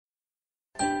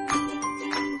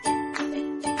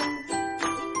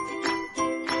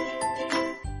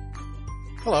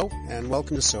Hello, and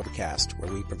welcome to Sobercast,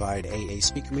 where we provide AA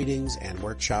speaker meetings and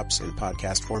workshops in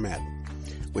podcast format.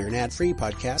 We're an ad-free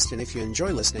podcast, and if you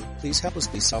enjoy listening, please help us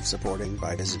be self-supporting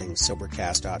by visiting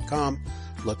Sobercast.com,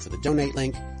 look for the donate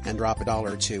link, and drop $1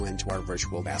 or $2 into our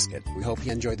virtual basket. We hope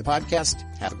you enjoy the podcast.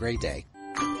 Have a great day.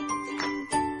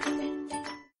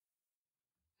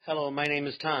 Hello, my name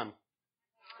is Tom,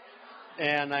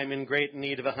 and I'm in great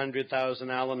need of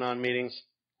 100,000 Al-Anon meetings.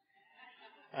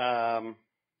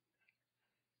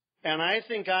 And I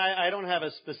think I don't have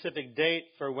a specific date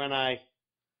for when I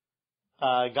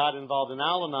got involved in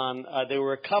Al-Anon. There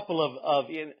were a couple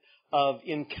of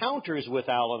encounters with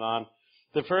Al-Anon.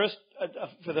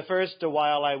 For the first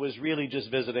while, I was really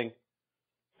just visiting,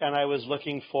 and I was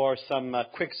looking for some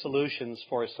quick solutions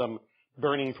for some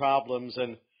burning problems,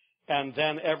 and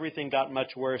then everything got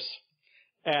much worse,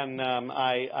 and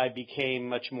I became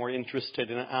much more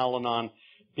interested in Al-Anon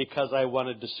because I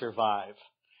wanted to survive.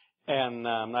 And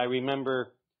I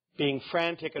remember being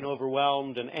frantic and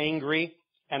overwhelmed and angry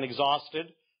and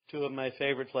exhausted, two of my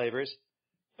favorite flavors.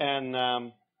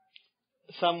 And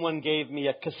someone gave me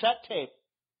a cassette tape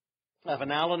of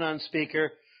an Al-Anon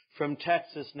speaker from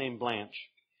Texas named Blanche.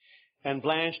 And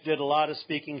Blanche did a lot of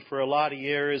speaking for a lot of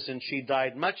years, and she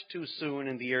died much too soon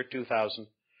in the year 2000.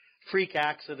 Freak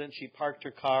accident. She parked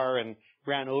her car and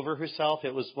ran over herself.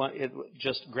 It was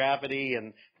just gravity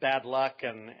and bad luck,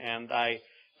 and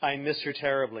I miss her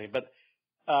terribly, but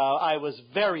I was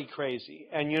very crazy.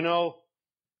 And you know,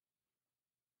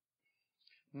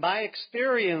 my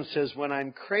experience is when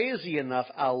I'm crazy enough,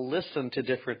 I'll listen to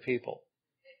different people.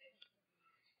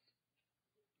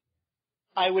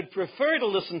 I would prefer to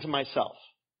listen to myself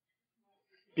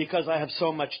because I have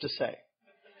so much to say.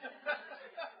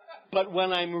 But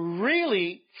when I'm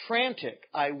really frantic,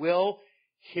 I will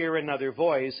hear another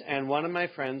voice, and one of my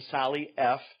friends, Sally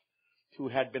F., who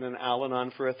had been an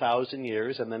Al-Anon for 1,000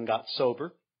 years and then got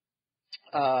sober.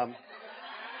 I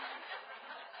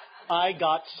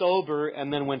got sober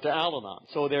and then went to Al-Anon.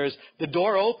 So the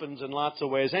door opens in lots of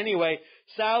ways. Anyway,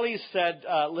 Sally said,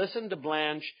 listen to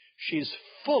Blanche. She's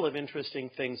full of interesting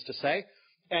things to say.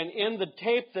 And in the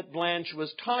tape that Blanche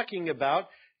was talking about,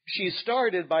 she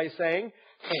started by saying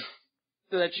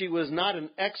that she was not an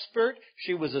expert,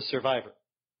 she was a survivor.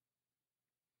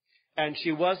 And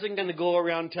she wasn't going to go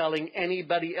around telling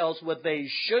anybody else what they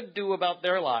should do about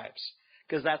their lives,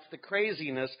 because that's the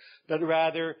craziness, but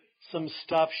rather some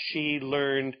stuff she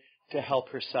learned to help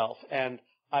herself. And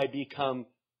I become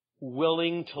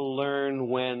willing to learn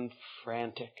when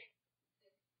frantic.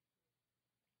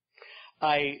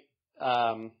 I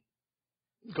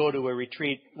go to a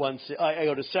retreat once.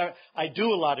 I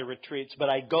do a lot of retreats, but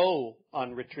I go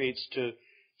on retreats to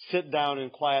sit down and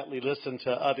quietly listen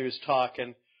to others talk.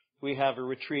 And we have a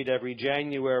retreat every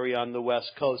January on the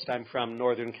West Coast. I'm from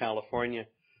Northern California.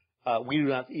 We do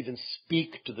not even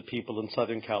speak to the people in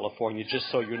Southern California, just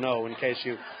so you know, in case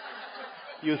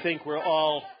you think we're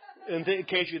all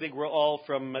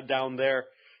from down there.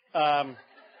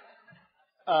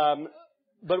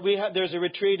 But there's a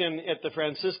retreat at the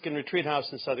Franciscan Retreat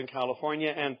House in Southern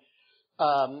California, and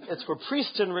it's for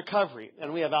priests in recovery.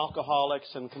 And we have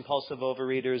alcoholics and compulsive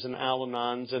overeaters and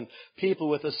Al-Anons and people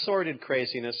with assorted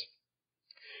craziness.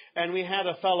 And we had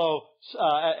a fellow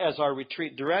as our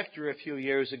retreat director a few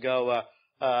years ago,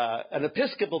 an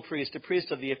Episcopal priest, a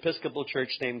priest of the Episcopal Church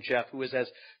named Jeff, who was as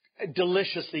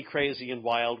deliciously crazy and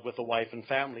wild with a wife and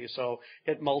family. So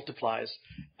it multiplies.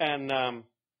 And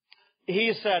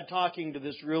he said, talking to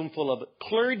this room full of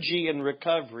clergy in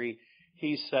recovery,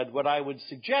 he said, what I would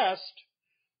suggest,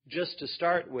 just to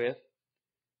start with,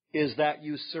 is that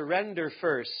you surrender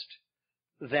first,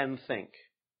 then think.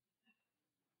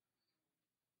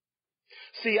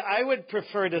 See, I would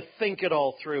prefer to think it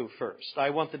all through first. I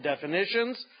want the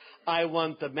definitions. I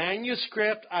want the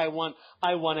manuscript. I want to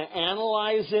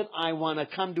analyze it. I want to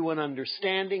come to an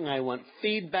understanding. I want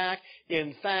feedback.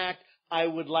 In fact, I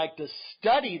would like to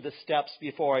study the steps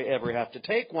before I ever have to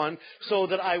take one so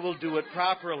that I will do it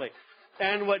properly.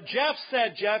 And what Jeff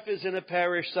said, Jeff is in a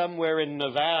parish somewhere in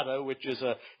Nevada, which is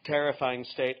a terrifying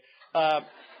state.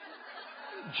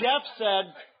 Jeff said,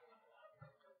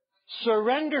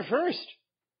 surrender first.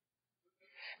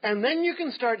 And then you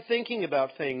can start thinking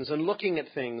about things and looking at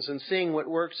things and seeing what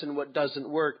works and what doesn't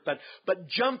work. But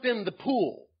jump in the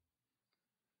pool.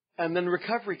 And then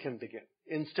recovery can begin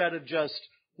instead of just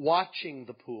watching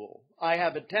the pool. I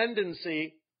have a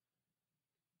tendency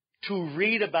to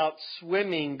read about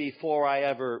swimming before I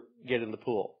ever get in the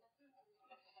pool.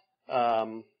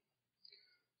 So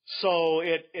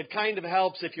it kind of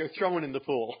helps if you're thrown in the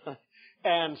pool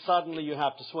and suddenly you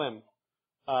have to swim.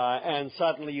 and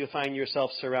suddenly you find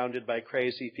yourself surrounded by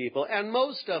crazy people, and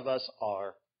most of us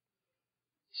are.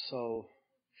 So,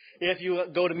 if you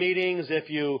go to meetings, if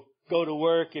you go to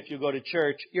work, if you go to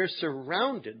church, you're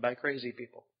surrounded by crazy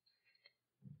people.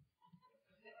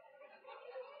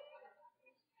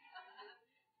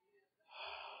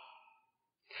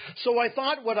 So I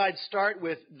thought what I'd start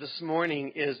with this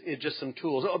morning is just some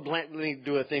tools. Let me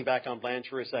do a thing back on Blanche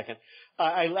for a second.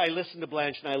 I listened to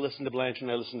Blanche, and I listened to Blanche, and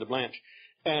I listened to Blanche.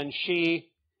 And she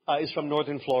is from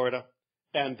northern Florida,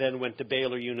 and then went to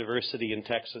Baylor University in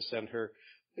Texas. And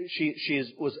she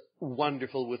was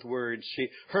wonderful with words.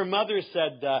 Her mother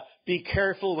said, "Be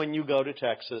careful when you go to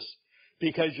Texas,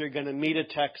 because you're going to meet a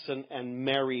Texan and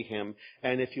marry him.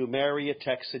 And if you marry a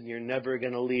Texan, you're never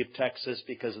going to leave Texas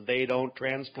because they don't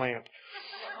transplant."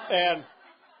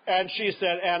 And she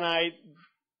said,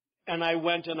 and I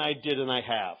went and I did and I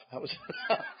have. That was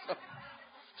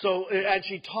so, and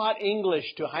she taught English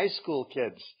to high school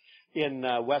kids in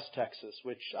West Texas,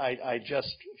 which I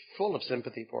just full of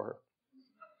sympathy for her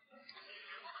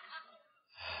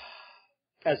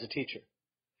as a teacher.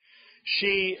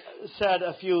 She said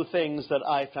a few things that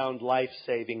I found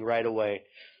life-saving right away.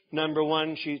 Number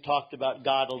one, she talked about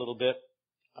God a little bit.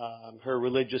 Her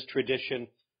religious tradition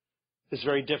is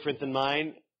very different than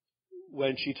mine.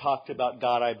 When she talked about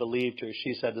God, I believed her.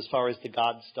 She said, as far as the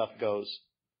God stuff goes,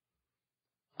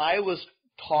 I was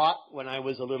taught when I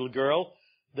was a little girl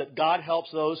that God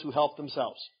helps those who help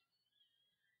themselves.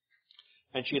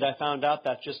 And I found out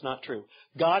that's just not true.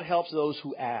 God helps those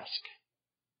who ask.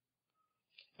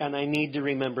 And I need to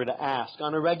remember to ask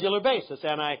on a regular basis.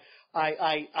 And I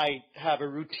have a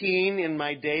routine in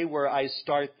my day where I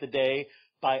start the day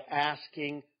by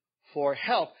asking for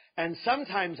help. And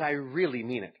sometimes I really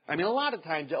mean it. I mean, a lot of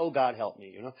times, oh, God, help me,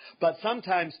 you know. But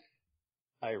sometimes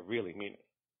I really mean it.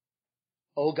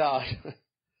 Oh, God,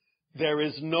 there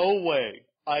is no way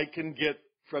I can get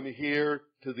from here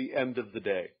to the end of the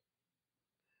day.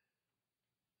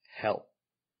 Help.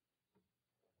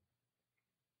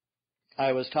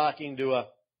 I was talking to a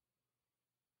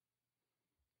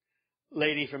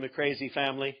lady from a crazy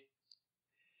family,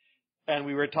 and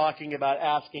we were talking about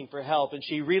asking for help, and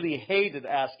she really hated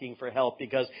asking for help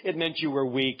because it meant you were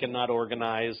weak and not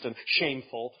organized and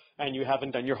shameful, and you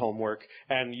haven't done your homework,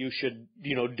 and you should,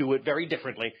 do it very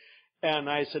differently. And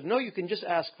I said, no, you can just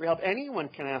ask for help. Anyone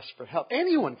can ask for help.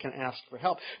 Anyone can ask for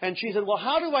help. And she said, well,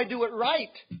 how do I do it right?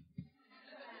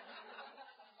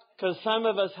 Because some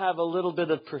of us have a little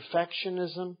bit of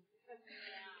perfectionism.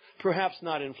 Perhaps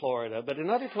not in Florida, but in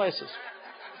other places.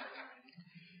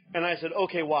 And I said,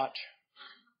 okay, watch.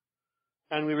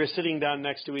 And we were sitting down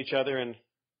next to each other, and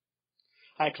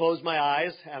I closed my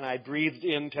eyes, and I breathed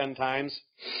in 10 times,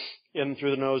 in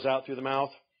through the nose, out through the mouth.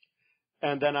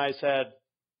 And then I said,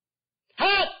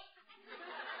 help!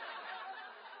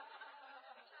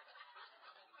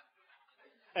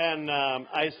 And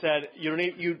I said,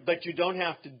 but you don't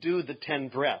have to do the 10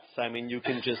 breaths. I mean, you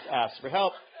can just ask for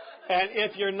help. And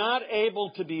if you're not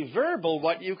able to be verbal,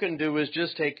 what you can do is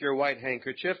just take your white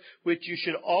handkerchief, which you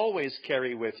should always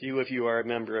carry with you if you are a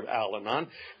member of Al-Anon,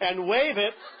 and wave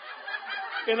it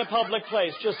in a public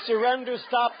place. Just surrender,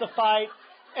 stop the fight,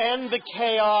 end the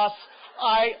chaos.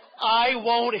 I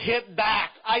won't hit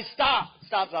back. Stop.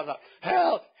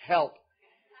 Help.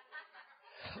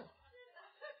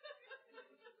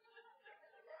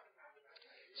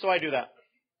 So I do that.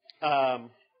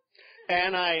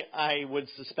 And I would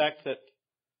suspect that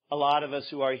a lot of us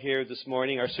who are here this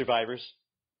morning are survivors.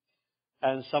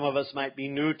 And some of us might be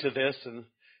new to this, and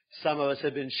some of us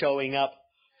have been showing up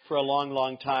for a long,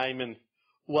 long time. And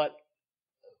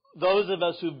those of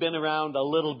us who've been around a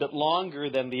little bit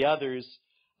longer than the others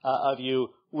of you,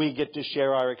 we get to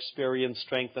share our experience,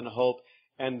 strength, and hope.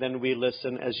 And then we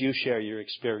listen as you share your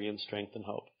experience, strength, and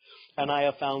hope. And I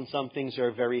have found some things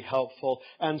are very helpful,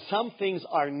 and some things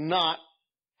are not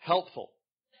helpful.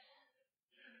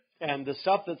 And the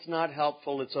stuff that's not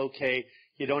helpful, it's okay.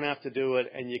 You don't have to do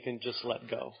it, and you can just let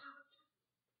go.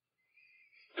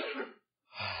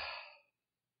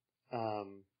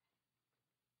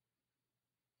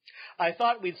 I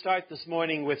thought we'd start this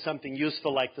morning with something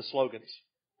useful like the slogans,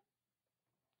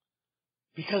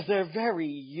 because they're very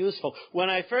useful. When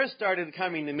I first started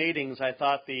coming to meetings, I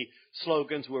thought the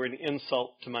slogans were an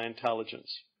insult to my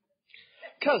intelligence,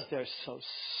 because they're so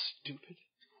stupid.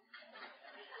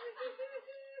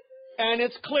 And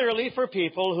it's clearly for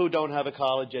people who don't have a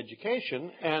college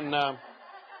education, and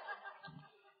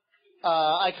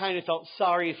I kind of felt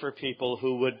sorry for people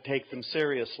who would take them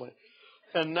seriously.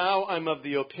 And now I'm of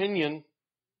the opinion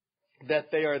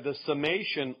that they are the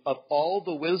summation of all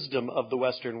the wisdom of the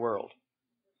Western world.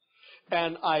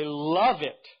 And I love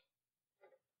it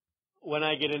when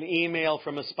I get an email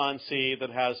from a sponsee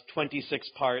that has 26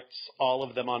 parts, all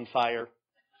of them on fire,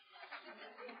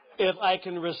 if I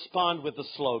can respond with a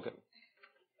slogan.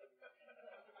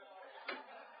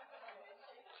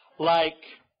 Like,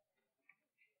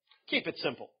 keep it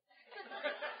simple.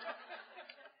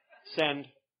 Send.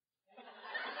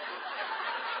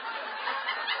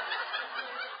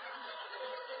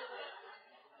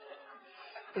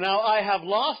 Now, I have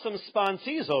lost some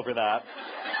sponsees over that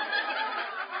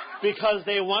because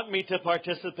they want me to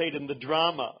participate in the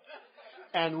drama.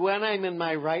 And when I'm in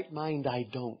my right mind, I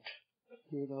don't.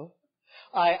 You know?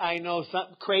 I know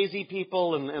some crazy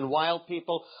people and wild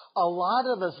people. A lot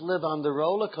of us live on the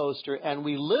roller coaster, and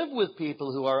we live with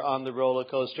people who are on the roller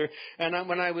coaster. And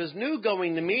when I was new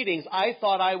going to meetings, I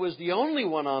thought I was the only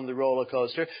one on the roller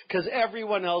coaster because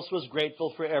everyone else was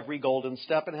grateful for every golden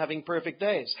step and having perfect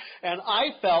days. And I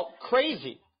felt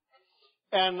crazy.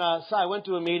 And so I went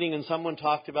to a meeting, and someone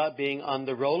talked about being on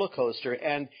the roller coaster,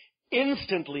 and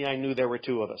instantly I knew there were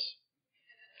two of us.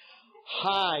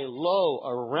 High, low,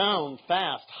 around,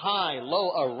 fast. High,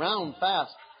 low, around,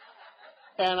 fast.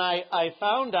 And I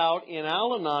found out in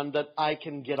Al-Anon that I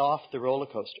can get off the roller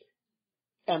coaster.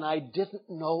 And I didn't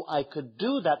know I could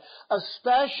do that,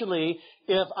 especially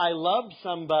if I loved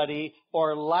somebody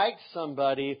or liked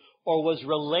somebody or was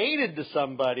related to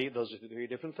somebody. Those are three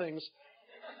different things.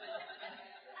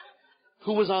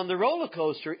 Who was on the roller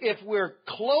coaster. If we're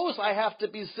close, I have to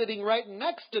be sitting right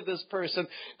next to this person.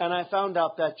 And I found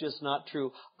out that's just not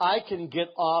true. I can get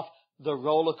off the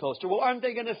roller coaster. Well, aren't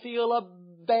they going to feel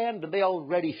abandoned? They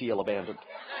already feel abandoned.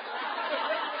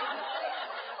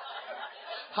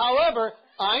 However,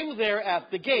 I'm there at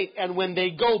the gate, and when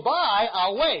they go by,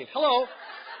 I'll wave. Hello.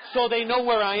 So they know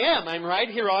where I am. I'm right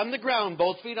here on the ground,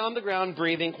 both feet on the ground,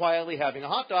 breathing quietly, having a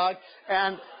hot dog.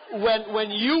 And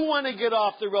when you want to get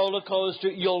off the roller coaster,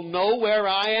 you'll know where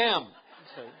I am.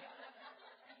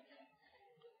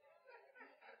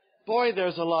 Boy,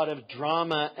 there's a lot of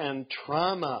drama and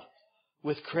trauma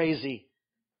with crazy.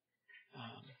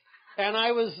 And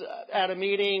I was at a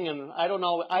meeting, and I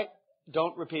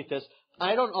don't repeat this.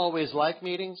 I don't always like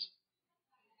meetings.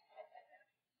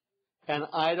 And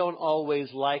I don't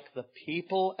always like the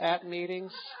people at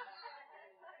meetings.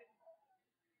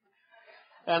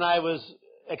 And I was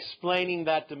explaining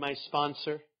that to my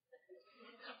sponsor.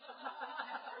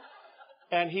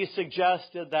 And he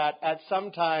suggested that at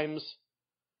some times,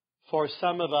 for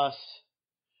some of us,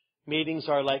 meetings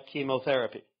are like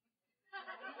chemotherapy.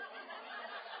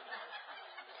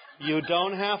 You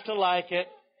don't have to like it,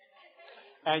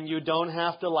 and you don't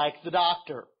have to like the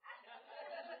doctor,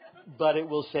 but it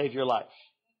will save your life.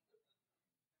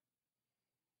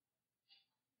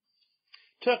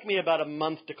 Took me about a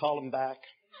month to call him back.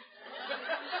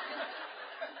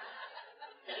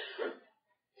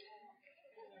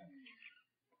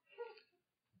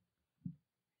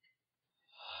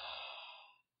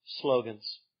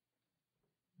 Slogans.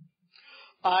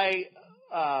 I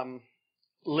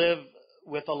live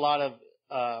with a lot of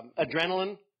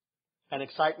adrenaline and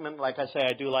excitement. Like I say,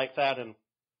 I do like that. And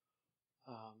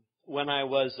when I've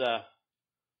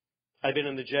been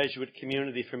in the Jesuit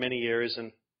community for many years,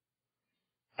 and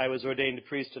I was ordained a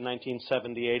priest in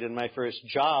 1978, and my first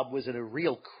job was in a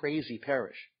real crazy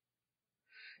parish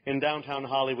in downtown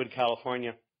Hollywood,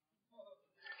 California.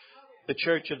 The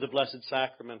Church of the Blessed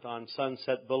Sacrament on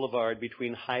Sunset Boulevard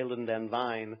between Highland and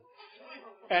Vine.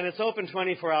 And it's open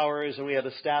 24 hours, and we have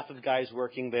a staff of guys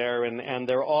working there, and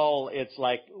they're all, it's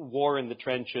like war in the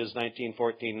trenches,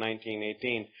 1914,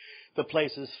 1918. The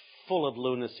place is full of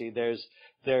lunacy. There's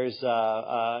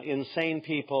insane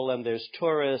people, and there's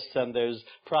tourists, and there's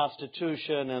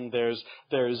prostitution, and there's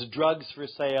drugs for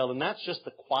sale, and that's just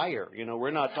the choir. You know,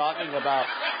 we're not talking about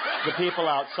the people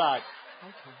outside.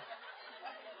 Okay.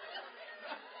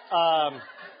 I'm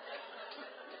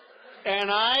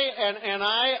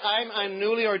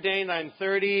newly ordained. I'm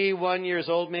 31 years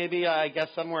old, maybe, I guess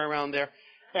somewhere around there.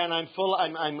 And I'm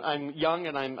young,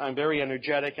 and I'm very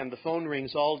energetic, and the phone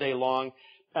rings all day long.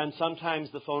 And sometimes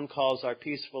the phone calls are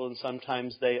peaceful, and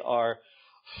sometimes they are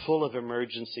full of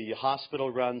emergency.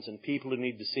 Hospital runs and people who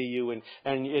need to see you, and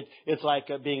it's like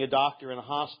being a doctor in a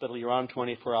hospital. You're on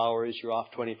 24 hours, you're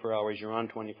off 24 hours, you're on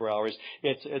 24 hours.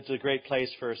 It's a great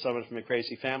place for someone from a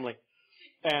crazy family.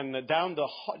 And down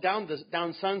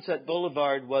Sunset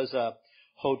Boulevard was a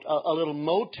little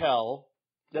motel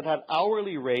that had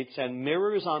hourly rates and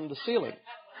mirrors on the ceiling.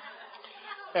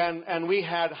 And we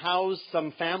had housed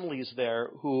some families there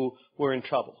who were in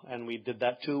trouble, and we did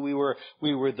that too. We were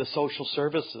the social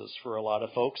services for a lot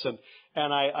of folks,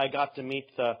 and I got to meet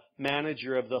the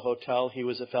manager of the hotel. He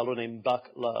was a fellow named Buck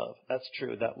Love. That's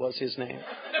true. That was his name.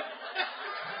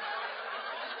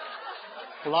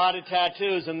 A lot of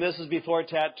tattoos, and this is before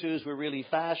tattoos were really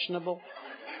fashionable.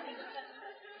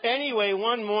 Anyway,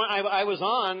 one morning I was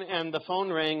on, and the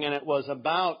phone rang, and it was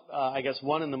about,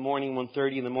 1 in the morning,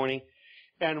 1:30 in the morning,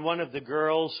 and one of the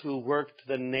girls who worked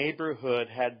the neighborhood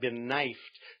had been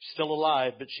knifed, still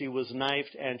alive, but she was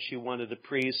knifed, and she wanted a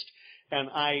priest. And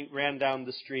I ran down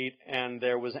the street, and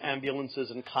there was ambulances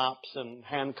and cops and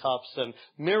handcuffs and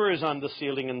mirrors on the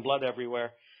ceiling and blood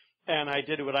everywhere. And I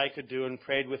did what I could do and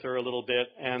prayed with her a little bit,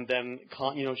 and then,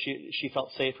 she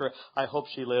felt safer. I hope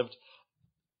she lived.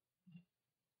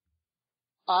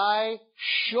 I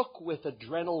shook with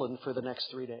adrenaline for the next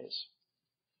 3 days.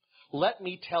 Let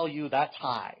me tell you, that's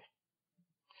high.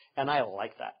 And I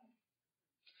like that.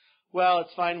 Well,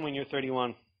 it's fine when you're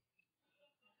 31.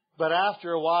 But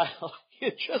after a while,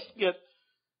 you just get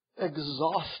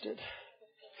exhausted.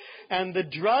 And the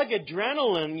drug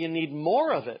adrenaline, you need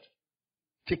more of it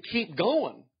to keep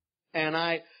going. And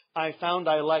I found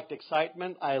I liked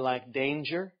excitement. I liked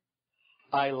danger.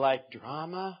 I liked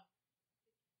drama.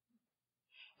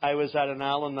 I was at an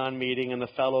Al-Anon meeting, and the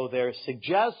fellow there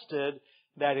suggested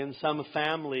that in some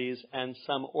families and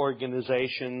some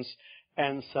organizations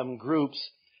and some groups,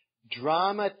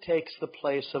 drama takes the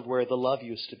place of where the love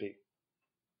used to be.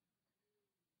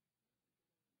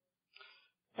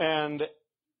 And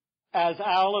as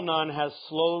Al-Anon has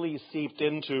slowly seeped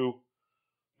into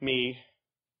me,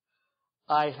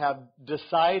 I have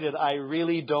decided I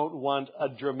really don't want a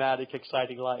dramatic,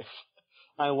 exciting life.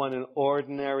 I want an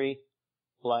ordinary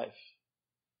life.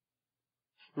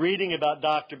 Reading about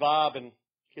Dr. Bob and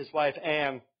his wife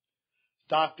Ann,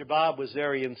 Dr. Bob was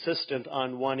very insistent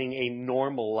on wanting a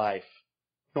normal life.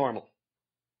 Normal.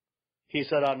 He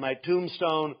said, on my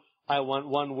tombstone, I want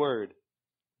one word.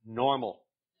 Normal.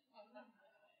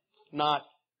 Not,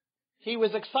 he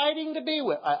was exciting to be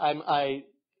with.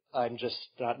 I'm just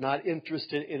not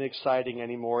interested in exciting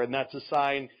anymore, and that's a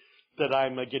sign that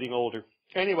I'm getting older.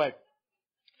 Anyway,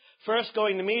 first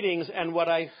going to meetings, and what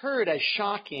I heard as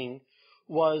shocking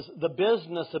was the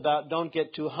business about don't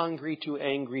get too hungry, too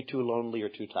angry, too lonely, or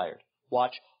too tired.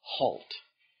 Watch, halt.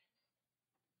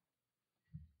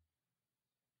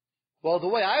 Well, the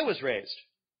way I was raised,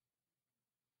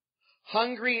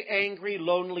 hungry, angry,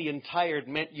 lonely, and tired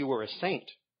meant you were a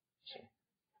saint.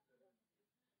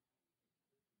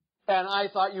 And I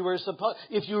thought you were supposed,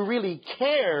 if you really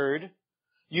cared,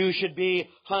 you should be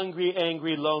hungry,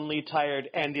 angry, lonely, tired,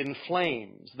 and in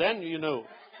flames. Then you knew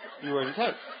you were in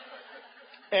touch.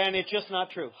 And it's just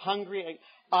not true. Hungry,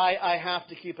 I have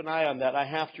to keep an eye on that. I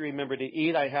have to remember to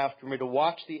eat. I have to remember to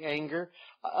watch the anger,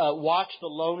 watch the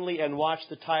lonely, and watch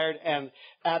the tired. And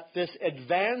at this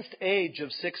advanced age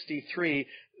of 63,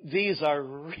 these are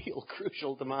real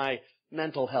crucial to my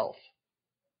mental health.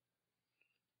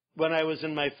 When I was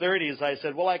in my 30s, I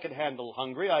said, well, I can handle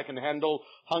hungry. I can handle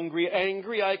hungry,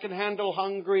 angry. I can handle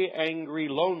hungry, angry,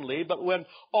 lonely. But when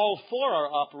all four are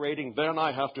operating, then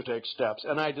I have to take steps.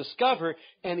 And I discover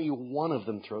any one of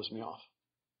them throws me off.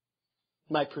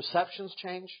 My perceptions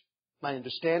change. My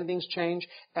understandings change.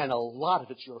 And a lot of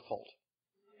it's your fault.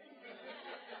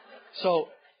 So,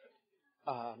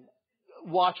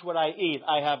 watch what I eat.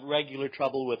 I have regular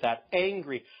trouble with that.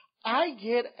 Angry. I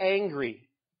get angry.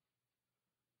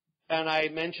 And I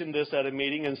mentioned this at a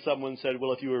meeting, and someone said,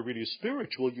 well, if you were really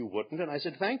spiritual, you wouldn't. And I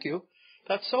said, thank you.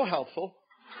 That's so helpful.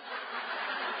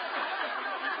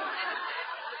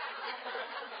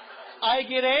 I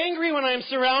get angry when I'm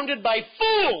surrounded by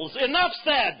fools. Enough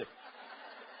said.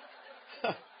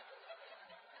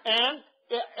 And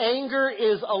anger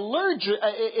is allergic.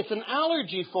 It's an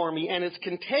allergy for me, and it's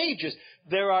contagious.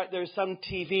 There's some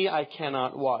TV I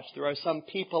cannot watch. There are some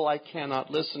people I cannot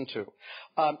listen to.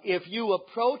 If you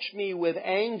approach me with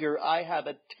anger, I have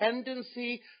a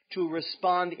tendency to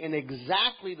respond in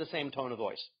exactly the same tone of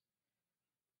voice.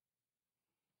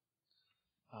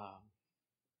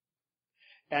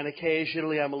 And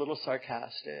occasionally I'm a little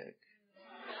sarcastic.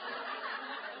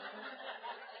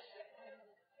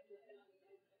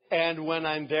 And when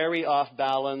I'm very off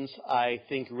balance, I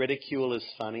think ridicule is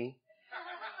funny.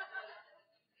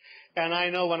 And I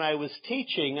know when I was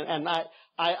teaching, and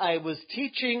I was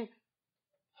teaching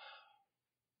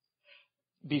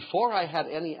before I had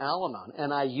any Al-Anon,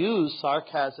 and I used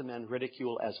sarcasm and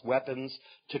ridicule as weapons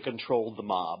to control the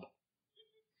mob.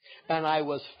 And I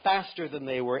was faster than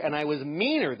they were, and I was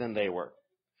meaner than they were.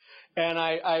 And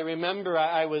I remember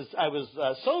I was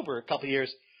sober a couple of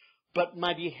years, but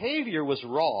my behavior was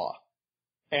raw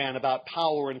and about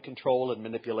power and control and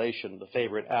manipulation, the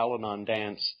favorite Al-Anon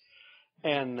dance.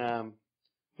 And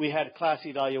we had class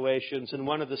evaluations, and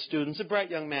one of the students, a bright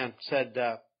young man, said,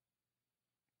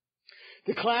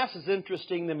 the class is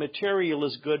interesting, the material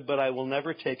is good, but I will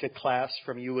never take a class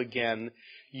from you again.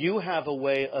 You have a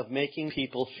way of making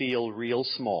people feel real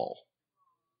small.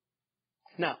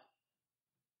 Now,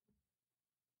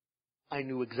 I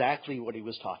knew exactly what he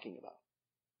was talking about,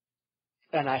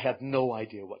 and I had no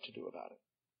idea what to do about it.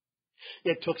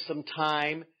 It took some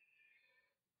time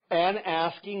and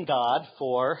asking God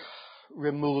for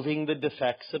removing the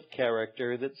defects of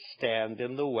character that stand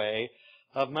in the way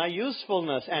of my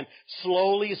usefulness. And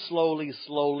slowly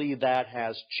that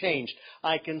has changed.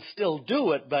 I can still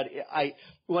do it, but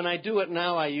when I do it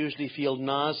now, I usually feel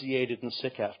nauseated and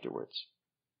sick afterwards.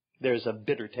 There's a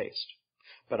bitter taste,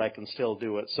 but I can still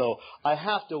do it. So I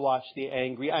have to watch the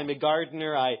angry. I'm a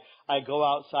gardener. I go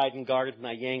outside and garden.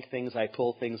 I yank things. I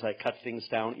pull things. I cut things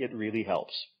down. It really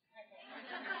helps.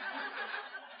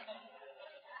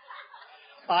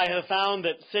 I have found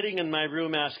that sitting in my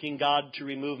room asking God to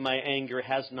remove my anger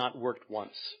has not worked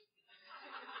once.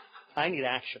 I need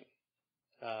action.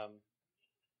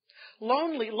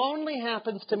 Lonely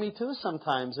happens to me too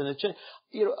sometimes, and it's just,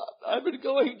 I've been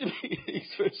going to meetings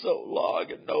for so long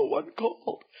and no one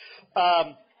called.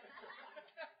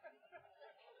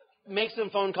 Make some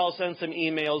phone calls, send some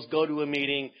emails, go to a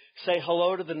meeting, say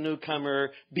hello to the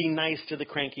newcomer, be nice to the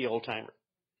cranky old timer.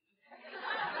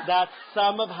 That's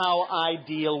some of how I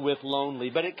deal with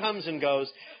lonely, but it comes and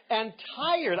goes. And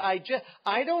tired,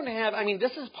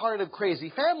 this is part of crazy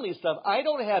family stuff. I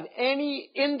don't have any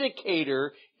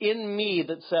indicator in me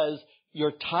that says,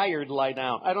 you're tired, lie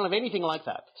down. I don't have anything like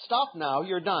that. Stop now,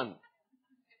 you're done.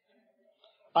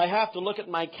 I have to look at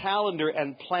my calendar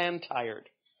and plan tired.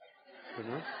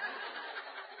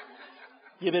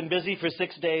 You've been busy for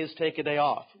 6 days, take a day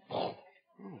off.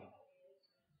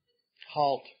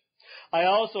 Halt. I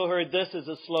also heard this as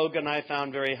a slogan I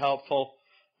found very helpful.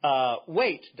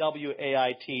 Wait,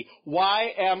 W-A-I-T.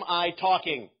 Why am I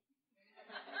talking?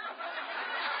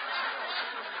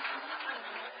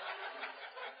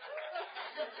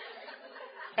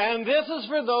 And this is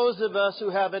for those of us who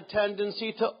have a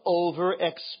tendency to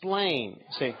over-explain.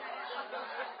 See,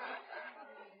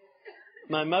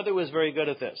 my mother was very good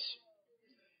at this.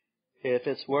 If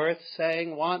it's worth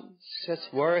saying once, it's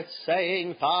worth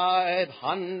saying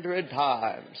 500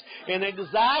 times. In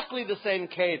exactly the same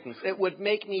cadence. It would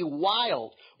make me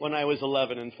wild when I was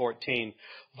 11 and 14.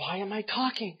 Why am I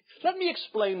talking? Let me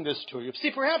explain this to you.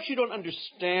 See, perhaps you don't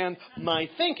understand my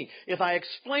thinking. If I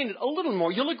explain it a little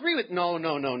more, you'll agree with, no,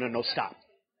 stop.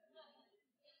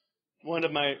 One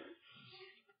of my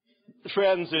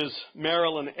friends is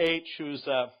Marilyn H., who's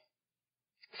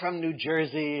from New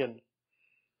Jersey, and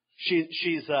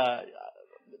She's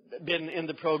been in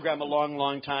the program a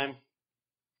long time.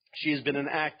 She's been an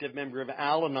active member of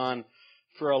Al-Anon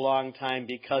for a long time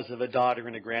because of a daughter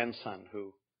and a grandson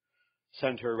who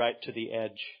sent her right to the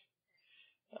edge.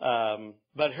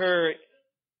 But her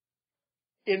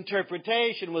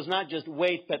interpretation was not just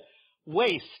wait, but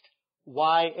waste.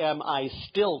 Why am I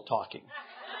still talking?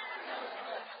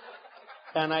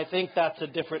 And I think that's a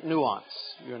different nuance,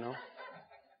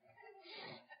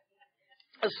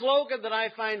 A slogan that I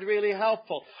find really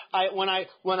helpful. When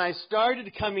I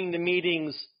started coming to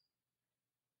meetings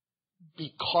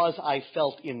because I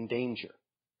felt in danger,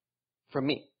 for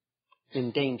me,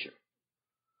 in danger.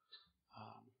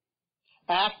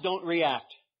 Act, don't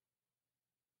react.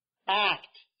 Act.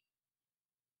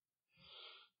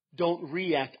 Don't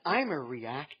react. I'm a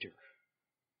reactor.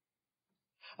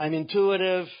 I'm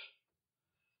intuitive.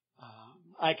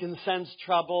 I can sense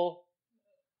trouble.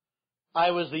 I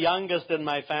was the youngest in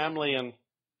my family, and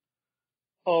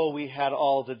we had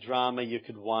all the drama you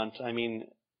could want.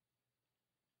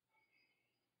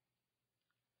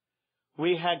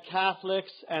 We had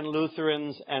Catholics and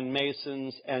Lutherans and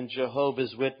Masons and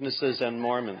Jehovah's Witnesses and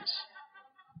Mormons.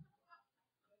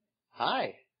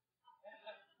 Hi.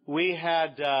 We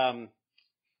had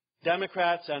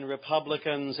Democrats and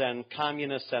Republicans and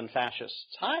communists and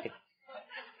fascists. Hi.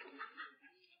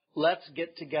 Let's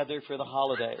get together for the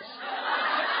holidays.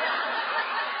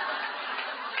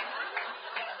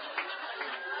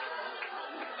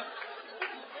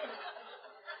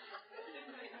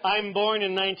 I'm born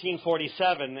in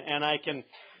 1947, and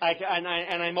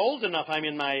I'm old enough. I'm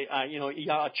in my,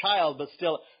 a child, but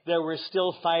still, there were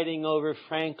still fighting over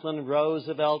Franklin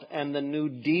Roosevelt and the New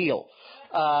Deal.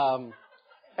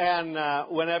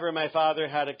 Whenever my father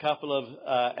had a couple of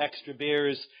extra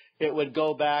beers It would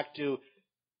go back to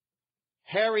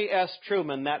Harry S.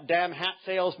 Truman, that damn hat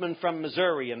salesman from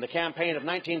Missouri in the campaign of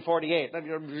 1948.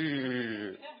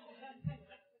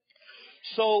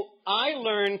 So I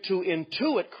learned to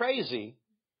intuit crazy,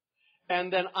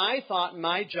 and then I thought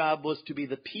my job was to be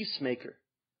the peacemaker.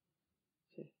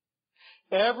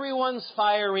 Everyone's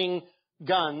firing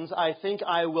guns. I think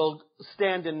I will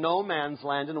stand in no man's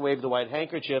land and wave the white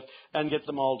handkerchief and get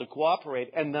them all to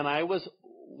cooperate. And then I was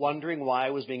wondering why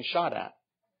I was being shot at.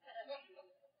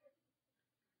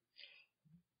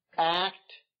 Act,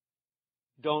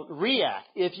 don't react.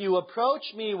 If you approach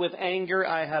me with anger,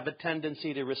 I have a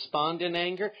tendency to respond in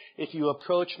anger. If you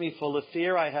approach me full of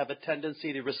fear, I have a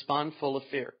tendency to respond full of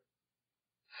fear.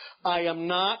 I am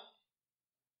not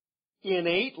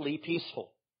innately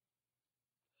peaceful.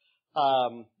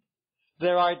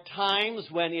 There are times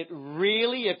when it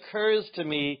really occurs to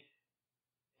me,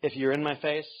 if you're in my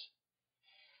face,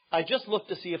 I just look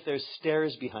to see if there's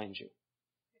stairs behind you.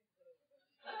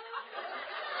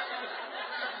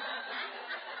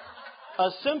 A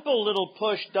simple little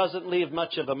push doesn't leave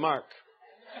much of a mark.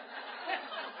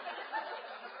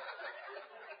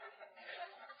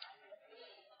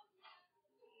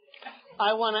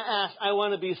 I want to ask, I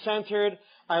want to be centered,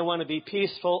 I want to be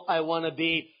peaceful, I want to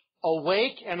be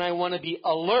awake, and I want to be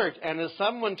alert. And as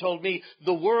someone told me,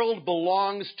 the world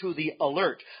belongs to the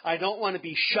alert. I don't want to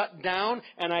be shut down,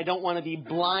 and I don't want to be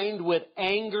blind with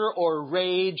anger or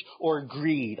rage or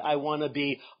greed. I want to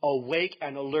be awake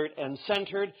and alert and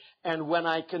centered. And when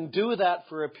I can do that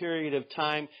for a period of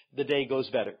time, the day goes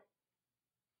better.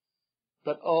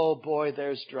 But oh boy,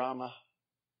 there's drama.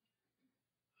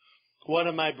 One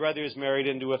of my brothers married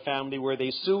into a family where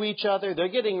they sue each other. They're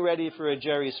getting ready for a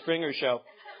Jerry Springer show.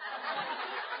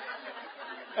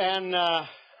 And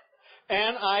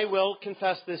I will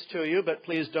confess this to you, but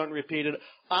please don't repeat it.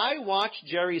 I watch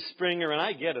Jerry Springer and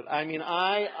I get it. I mean,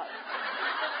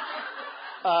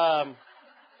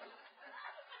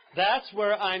 that's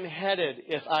where I'm headed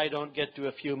if I don't get to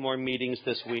a few more meetings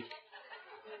this week.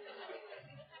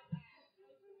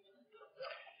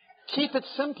 Keep it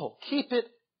simple. Keep it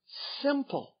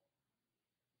simple.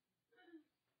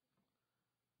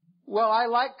 Well, I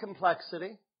like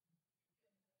complexity.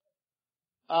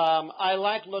 I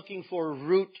like looking for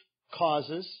root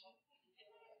causes.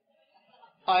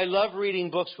 I love reading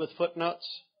books with footnotes,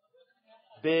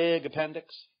 big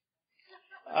appendix.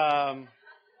 And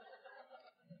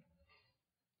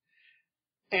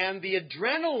the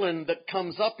adrenaline that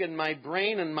comes up in my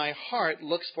brain and my heart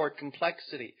looks for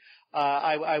complexity.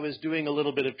 I was doing a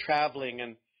little bit of traveling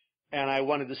and I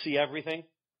wanted to see everything.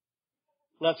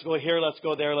 Let's go here, let's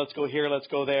go there, let's go here, let's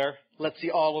go there. Let's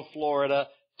see all of Florida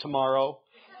tomorrow.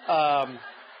 And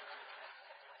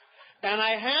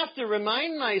I have to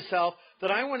remind myself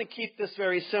that I want to keep this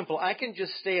very simple. I can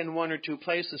just stay in one or two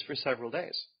places for several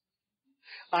days.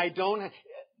 I don't,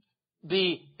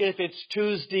 if it's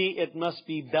Tuesday, it must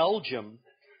be Belgium,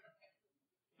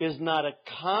 is not a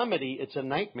comedy, it's a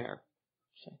nightmare.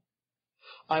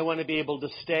 I want to be able to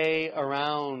stay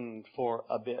around for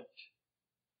a bit.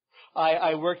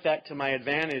 I work that to my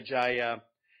advantage.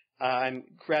 I'm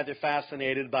rather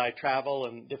fascinated by travel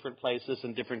and different places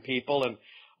and different people. And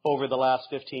over the last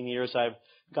 15 years, I've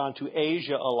gone to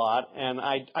Asia a lot. And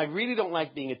I really don't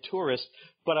like being a tourist,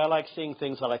 but I like seeing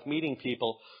things. I like meeting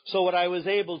people. So what I was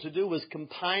able to do was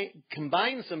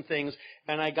combine some things.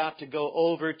 And I got to go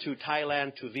over to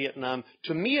Thailand, to Vietnam,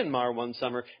 to Myanmar one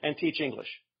summer and teach English.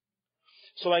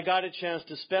 So I got a chance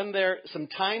to spend some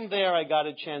time there. I got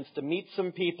a chance to meet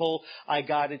some people. I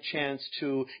got a chance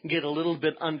to get a little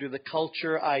bit under the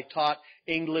culture. I taught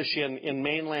English in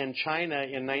mainland China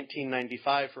in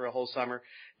 1995 for a whole summer,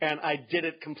 and I did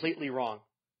it completely wrong.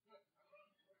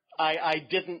 I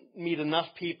didn't meet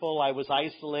enough people. I was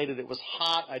isolated. It was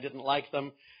hot. I didn't like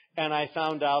them. And I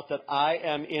found out that I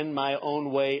am in my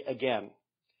own way again.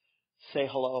 Say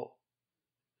hello.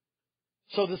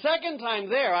 So the second time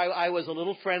there, I was a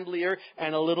little friendlier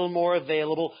and a little more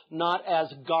available, not as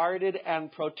guarded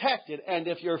and protected. And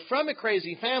if you're from a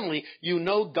crazy family, you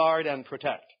know guard and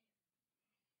protect.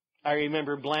 I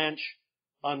remember Blanche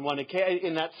on one occasion,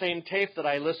 in that same tape that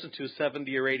I listened to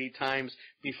 70 or 80 times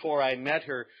before I met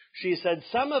her, she said,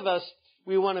 some of us,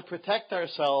 we want to protect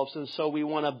ourselves, and so we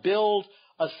want to build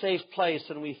a safe place,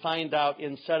 and we find out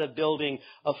instead of building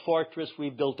a fortress,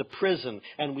 we built a prison,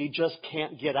 and we just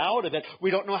can't get out of it. We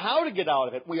don't know how to get out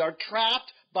of it. We are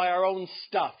trapped by our own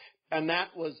stuff. And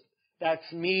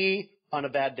that's me on a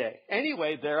bad day.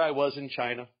 Anyway, there I was in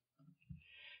China,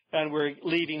 and we're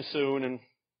leaving soon, and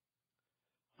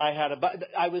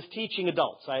I was teaching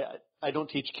adults. I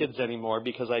don't teach kids anymore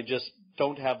because I just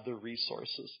don't have the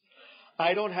resources.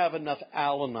 I don't have enough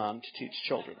Al-Anon to teach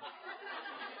children.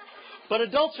 But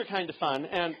adults are kind of fun,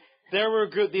 and there were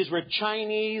these were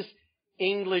Chinese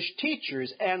English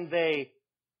teachers, and they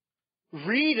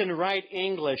read and write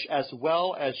English as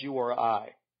well as you or I,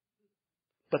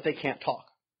 but they can't talk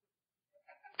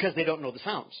because they don't know the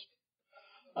sounds.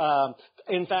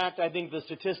 In fact, I think the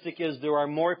statistic is there are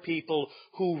more people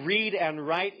who read and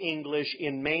write English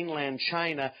in mainland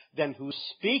China than who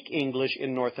speak English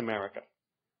in North America.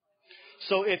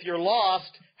 So if you're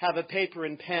lost, have a paper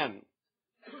and pen.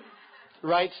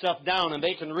 Write stuff down and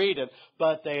they can read it,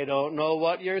 but they don't know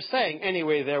what you're saying.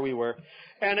 Anyway, there we were.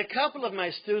 And a couple of my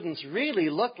students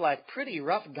really looked like pretty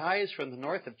rough guys from the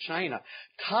north of China.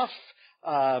 Tough,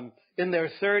 in their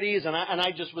 30s, and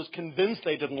I just was convinced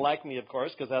they didn't like me, of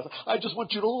course, because I just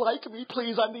want you to like me,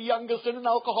 please. I'm the youngest in an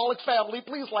alcoholic family.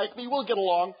 Please like me. We'll get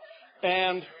along.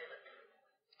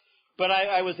 But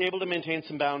I was able to maintain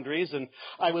some boundaries, and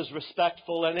I was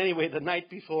respectful. And anyway, the night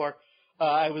before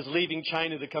I was leaving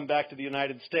China to come back to the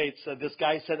United States, this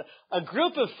guy said, a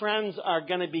group of friends are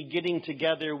going to be getting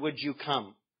together. Would you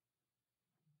come?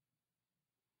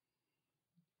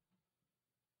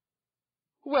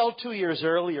 Well, 2 years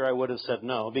earlier, I would have said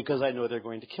no, because I know they're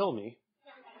going to kill me.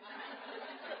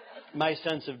 My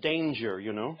sense of danger,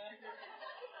 you know.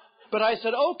 But I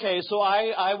said, okay, so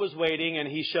I was waiting, and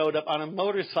he showed up on a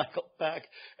motorcycle back.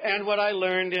 And what I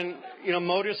learned in,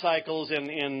 motorcycles,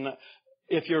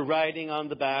 if you're riding on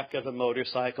the back of a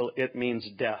motorcycle, it means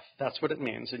death. That's what it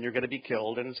means, and you're going to be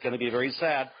killed, and it's going to be very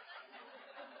sad.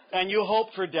 And you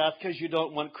hope for death because you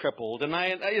don't want crippled. And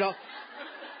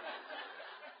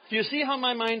do you see how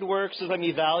my mind works as I'm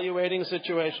evaluating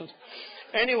situations?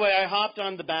 Anyway, I hopped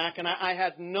on the back, and I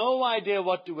had no idea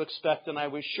what to expect, and I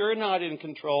was sure not in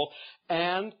control.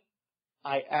 And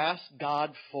I asked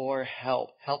God for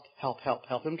help. Help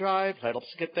him drive. Help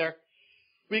us get there.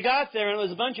 We got there, and it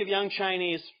was a bunch of young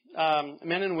Chinese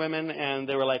men and women, and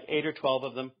there were like 8 or 12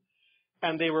 of them.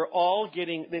 And they were all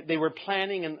they were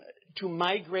planning to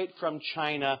migrate from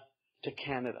China to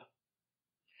Canada.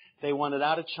 They wanted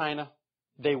out of China.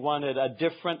 They wanted a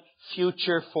different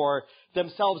future for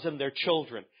themselves and their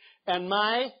children. And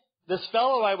this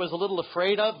fellow I was a little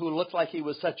afraid of, who looked like he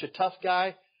was such a tough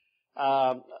guy,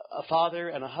 a father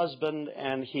and a husband,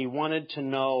 and he wanted to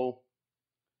know,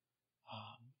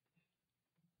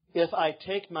 if I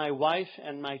take my wife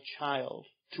and my child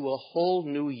to a whole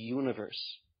new universe,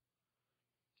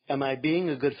 am I being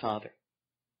a good father?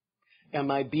 Am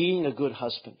I being a good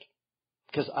husband?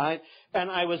 I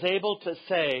was able to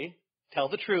say, tell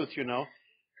the truth,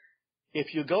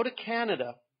 if you go to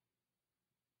Canada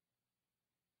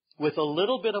with a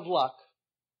little bit of luck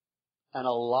and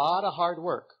a lot of hard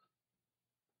work,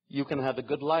 you can have a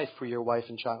good life for your wife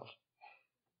and child.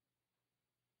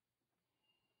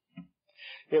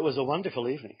 It was a wonderful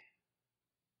evening.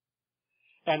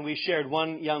 And we shared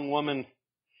one young woman.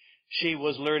 She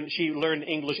learned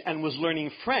English and was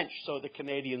learning French so the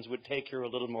Canadians would take her a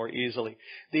little more easily.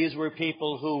 These were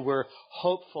people who were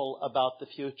hopeful about the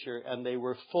future, and they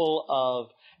were full of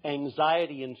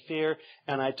anxiety and fear,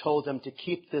 and I told them to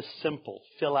keep this simple.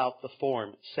 Fill out the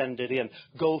form, send it in,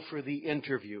 go for the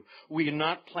interview. We're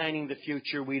not planning the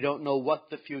future. We don't know what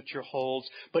the future holds,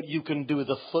 but you can do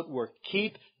the footwork.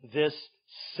 Keep this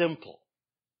simple.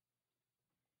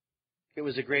 It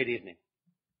was a great evening.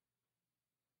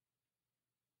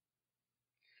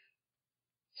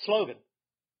 Slogan.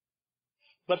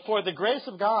 But for the grace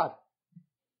of God,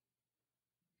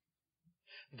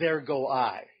 there go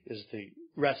I, is the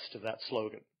rest of that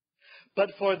slogan. But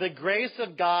for the grace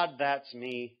of God, that's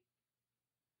me.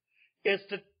 It's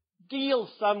to deal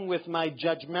some with my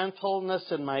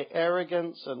judgmentalness and my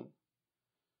arrogance, and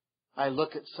I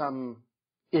look at some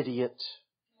idiot.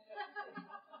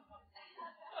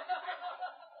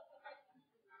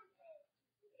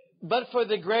 But for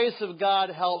the grace of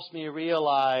God helps me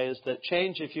realize that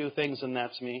change a few things, and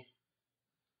that's me.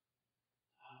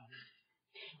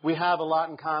 We have a lot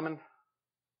in common.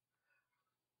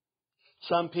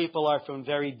 Some people are from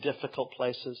very difficult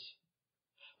places.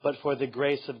 But for the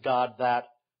grace of God, that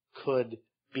could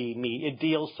be me. It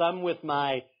deals some with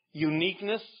my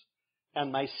uniqueness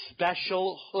and my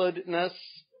specialhoodness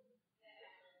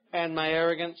and my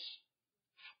arrogance.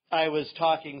 I was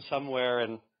talking somewhere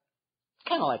and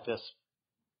kind of like this.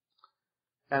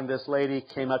 And this lady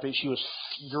came up and she was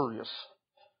furious.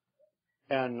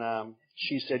 And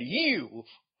she said, "You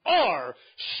are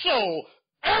so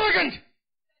arrogant!"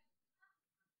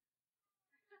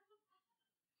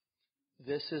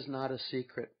 This is not a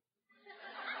secret.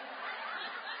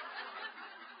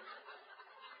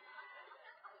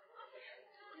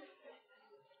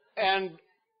 And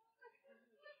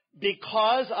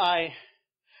because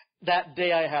that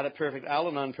day I had a perfect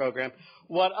Al-Anon program,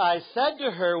 what I said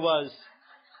to her was,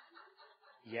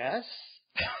 yes.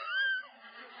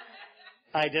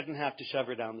 I didn't have to shove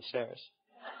her down the stairs,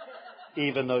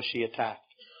 even though she attacked.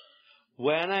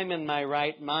 When I'm in my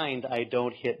right mind, I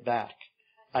don't hit back.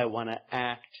 I want to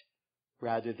act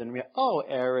rather than react. Oh,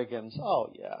 arrogance.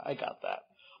 Oh, yeah, I got that.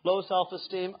 Low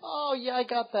self-esteem. Oh, yeah, I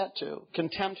got that too.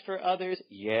 Contempt for others.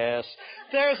 Yes.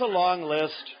 There's a long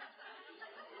list.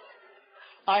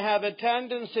 I have a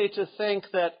tendency to think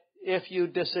that if you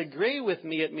disagree with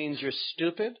me, it means you're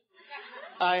stupid.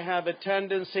 I have a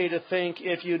tendency to think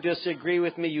if you disagree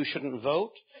with me, you shouldn't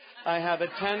vote. I have a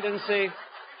tendency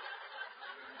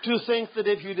to think that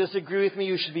if you disagree with me,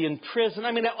 you should be in prison.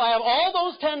 I mean, I have all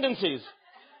those tendencies.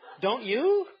 Don't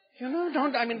you? You know,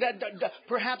 don't, I mean,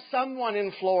 perhaps someone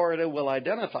in Florida will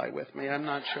identify with me. I'm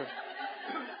not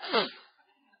sure.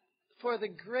 For the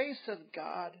grace of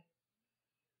God,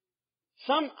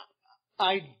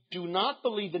 I do not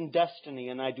believe in destiny,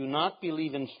 and I do not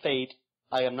believe in fate.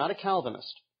 I am not a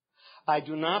Calvinist. I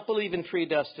do not believe in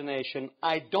predestination.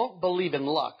 I don't believe in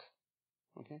luck.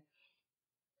 Okay?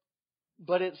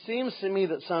 But it seems to me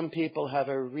that some people have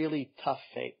a really tough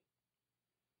fate.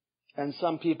 And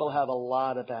some people have a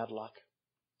lot of bad luck.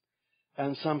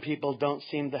 And some people don't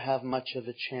seem to have much of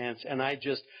a chance. And I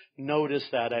just notice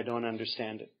that. I don't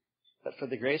understand it. But for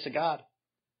the grace of God,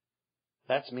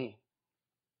 that's me.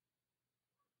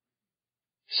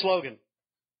 Slogan.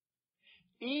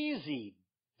 Easy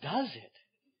does it.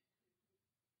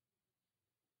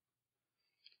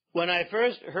 When I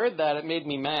first heard that, it made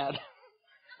me mad.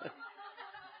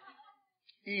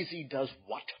 Easy does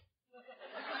what?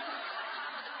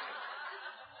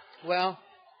 Well,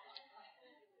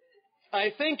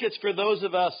 I think it's for those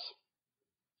of us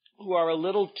who are a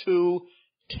little too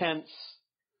tense,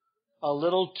 a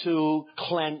little too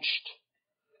clenched,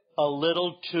 a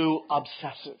little too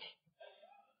obsessive.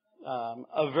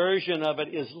 A version of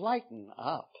it is lighten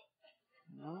up.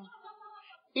 You know?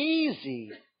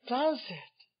 Easy does it.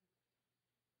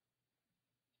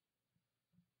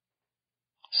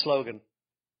 Slogan.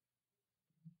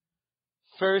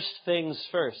 First things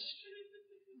first.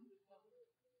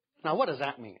 Now, what does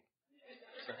that mean?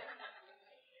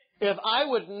 If I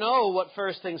would know what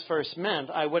first things first meant,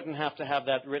 I wouldn't have to have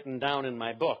that written down in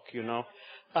my book, you know.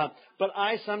 But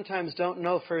I sometimes don't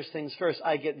know first things first.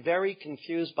 I get very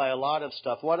confused by a lot of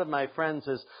stuff. One of my friends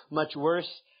is much worse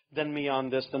than me on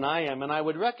this than I am, and I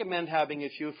would recommend having a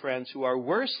few friends who are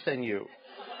worse than you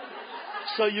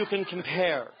so you can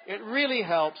compare. It really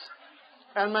helps.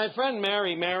 And my friend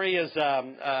Mary is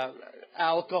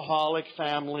alcoholic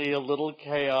family, a little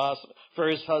chaos.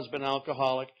 First husband,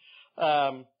 alcoholic.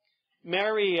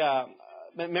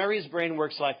 Mary's brain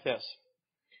works like this.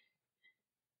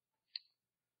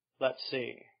 Let's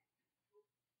see.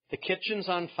 The kitchen's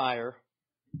on fire.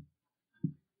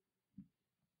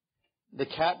 The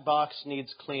cat box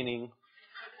needs cleaning.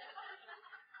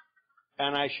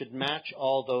 And I should match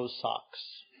all those socks.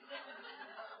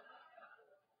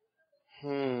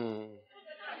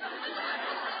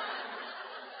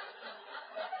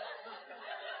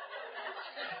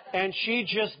 And she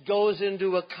just goes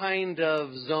into a kind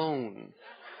of zone,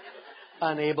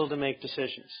 unable to make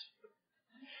decisions.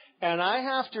 And I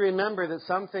have to remember that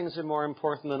some things are more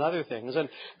important than other things.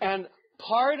 And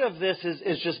part of this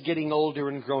is just getting older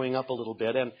and growing up a little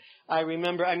bit. And I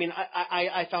remember,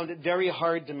 I found it very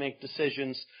hard to make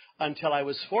decisions until I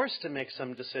was forced to make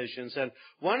some decisions. And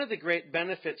one of the great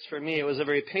benefits for me, it was a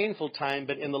very painful time,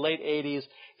 but in the late 80s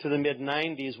to the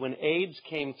mid-90s, when AIDS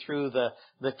came through the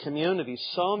community,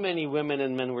 so many women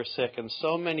and men were sick, and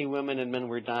so many women and men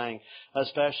were dying,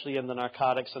 especially in the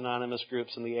Narcotics Anonymous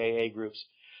groups and the AA groups.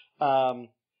 And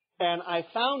I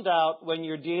found out when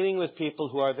you're dealing with people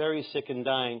who are very sick and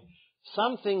dying,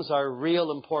 some things are real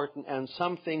important and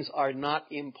some things are not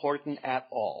important at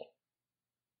all.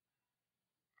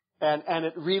 And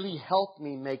it really helped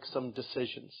me make some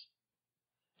decisions.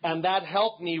 And that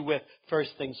helped me with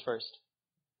first things first.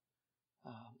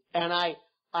 And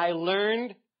I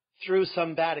learned through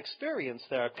some bad experience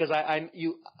there, because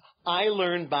I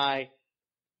learned by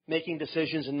making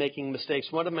decisions and making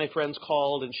mistakes. One of my friends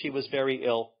called and she was very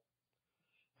ill.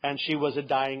 And she was a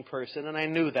dying person, and I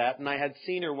knew that, and I had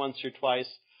seen her once or twice.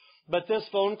 But this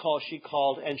phone call she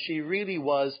called, and she really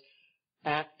was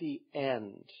at the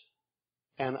end.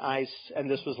 And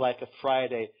this was like a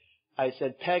Friday. I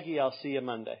said, Peggy, I'll see you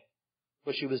Monday.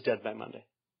 Well, she was dead by Monday.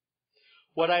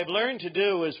 What I've learned to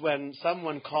do is when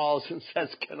someone calls and says,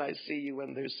 can I see you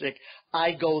when they're sick?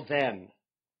 I go then.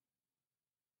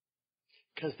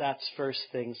 Because that's first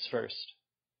things first.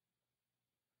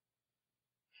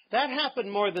 That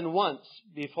happened more than once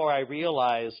before I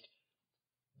realized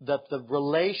that the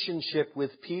relationship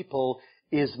with people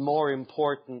is more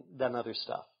important than other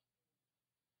stuff.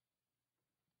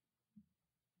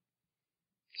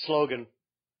 Slogan: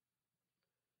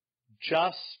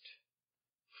 just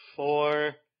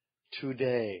for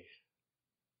today.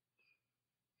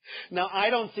 Now, I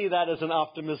don't see that as an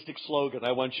optimistic slogan.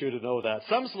 I want you to know that.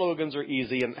 Some slogans are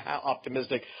easy and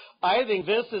optimistic. I think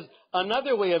this is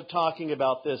another way of talking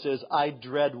about this is I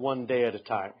dread one day at a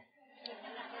time.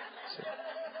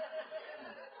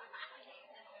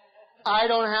 I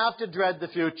don't have to dread the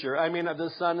future. I mean,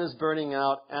 the sun is burning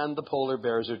out and the polar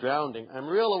bears are drowning. I'm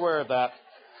real aware of that.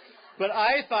 But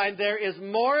I find there is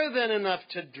more than enough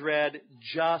to dread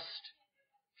just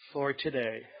for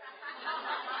today.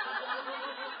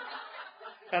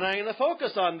 And I'm going to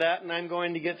focus on that, and I'm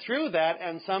going to get through that,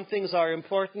 and some things are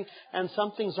important, and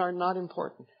some things are not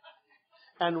important.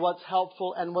 And what's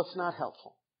helpful and what's not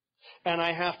helpful. And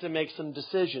I have to make some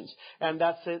decisions. And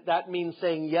that means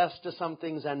saying yes to some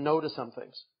things and no to some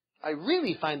things. I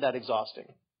really find that exhausting.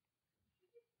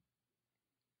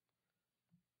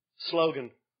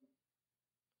 Slogan: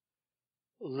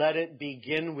 let it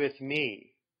begin with me.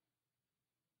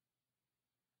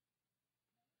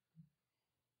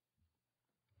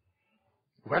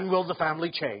 When will the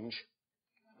family change?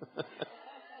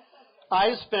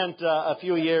 I spent a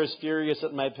few years furious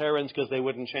at my parents because they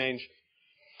wouldn't change.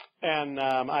 And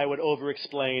I would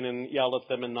over-explain and yell at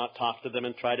them and not talk to them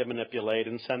and try to manipulate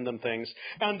and send them things.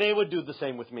 And they would do the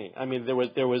same with me. I mean,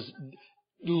 there was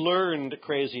learned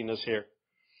craziness here.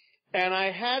 And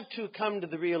I had to come to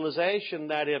the realization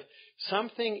that if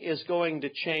something is going to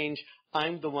change,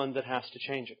 I'm the one that has to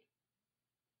change it.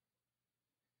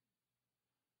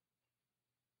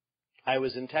 I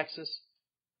was in Texas,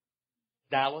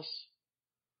 Dallas,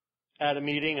 at a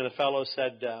meeting, and a fellow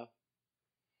said,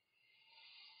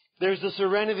 there's the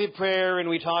serenity prayer, and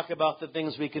we talk about the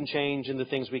things we can change and the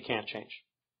things we can't change.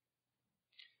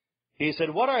 He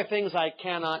said, what are things I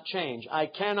cannot change? I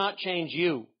cannot change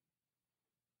you.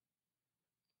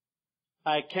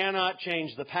 I cannot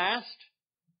change the past,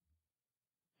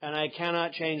 and I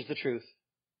cannot change the truth.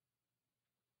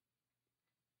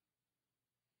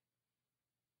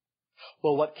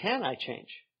 Well, what can I change?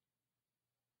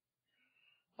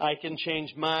 I can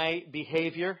change my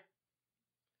behavior,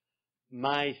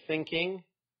 my thinking,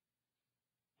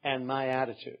 and my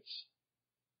attitudes.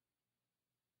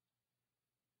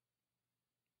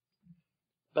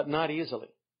 But not easily.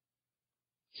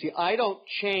 See, I don't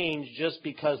change just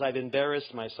because I've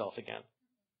embarrassed myself again.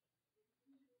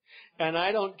 And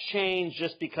I don't change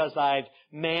just because I've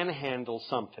manhandled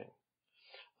something.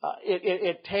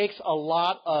 It takes a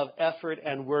lot of effort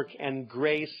and work and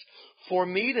grace for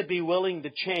me to be willing to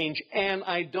change, and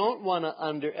I don't want to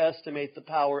underestimate the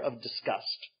power of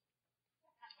disgust.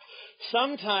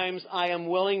 Sometimes I am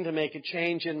willing to make a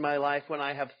change in my life when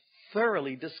I have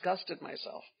thoroughly disgusted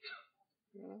myself.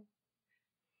 You know?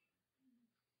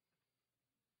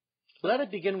 Let it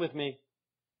begin with me.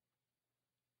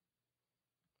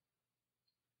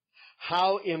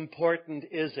 How important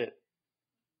is it?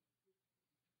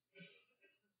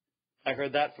 I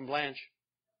heard that from Blanche.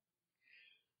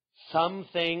 Some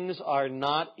things are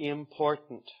not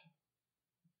important.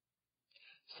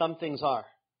 Some things are.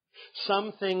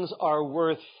 Some things are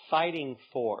worth fighting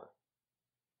for.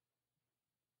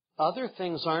 Other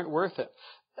things aren't worth it.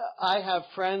 I have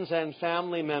friends and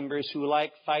family members who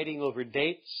like fighting over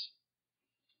dates.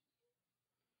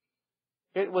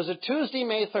 It was a Tuesday,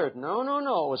 May 3rd. No.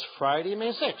 It was Friday,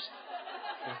 May 6th.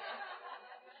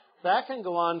 That can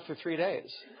go on for 3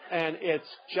 days. And it's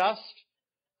just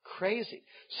crazy.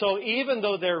 So even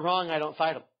though they're wrong, I don't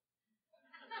fight them.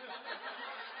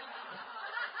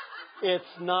 It's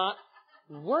not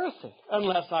worth it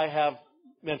unless I have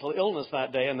mental illness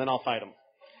that day, and then I'll fight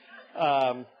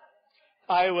them.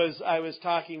 I was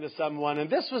talking to someone,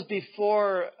 and this was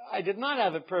before I did not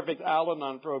have a perfect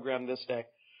Al-Anon program this day.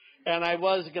 And I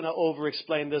was going to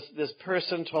over-explain this. This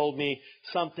person told me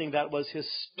something that was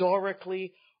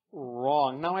historically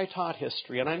wrong. Now, I taught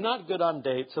history, and I'm not good on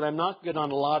dates, and I'm not good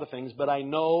on a lot of things, but I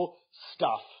know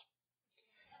stuff.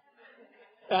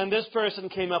 And this person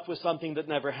came up with something that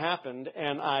never happened,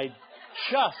 and I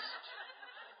just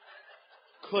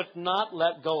could not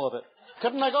let go of it.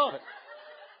 Couldn't let go of it.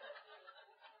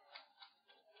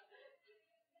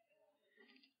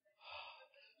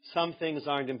 Some things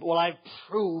aren't important. Well, I've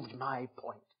proved my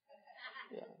point.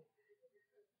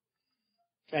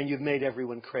 Yeah. And you've made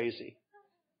everyone crazy.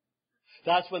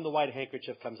 That's when the white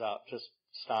handkerchief comes out. Just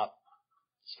stop.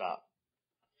 Stop.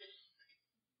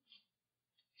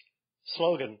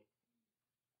 Slogan: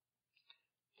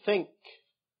 think.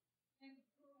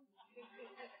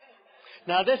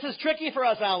 Now, this is tricky for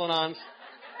us Al-Anons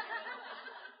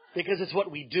because it's what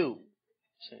we do.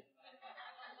 See?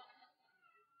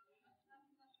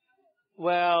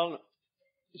 Well,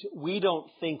 we don't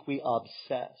think, we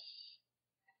obsess.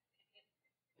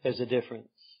 There's a difference.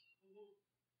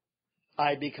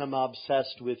 I become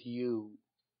obsessed with you.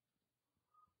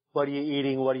 What are you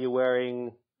eating? What are you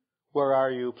wearing? Where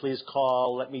are you? Please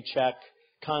call. Let me check.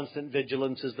 Constant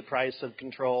vigilance is the price of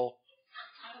control.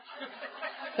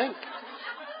 Think.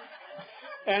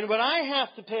 And what I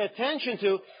have to pay attention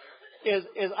to is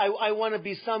I want to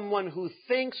be someone who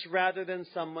thinks rather than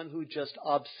someone who just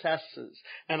obsesses.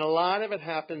 And a lot of it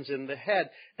happens in the head,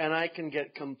 and I can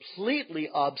get completely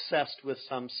obsessed with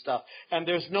some stuff. And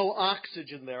there's no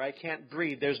oxygen there. I can't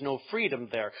breathe. There's no freedom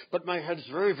there. But my head's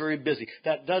very, very busy.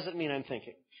 That doesn't mean I'm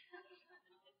thinking.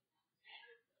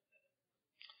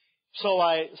 So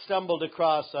I stumbled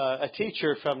across a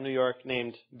teacher from New York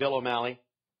named Bill O'Malley,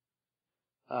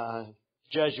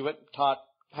 Jesuit, taught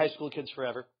high school kids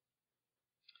forever.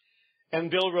 And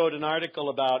Bill wrote an article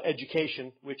about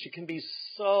education, which it can be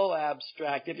so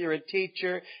abstract. If you're a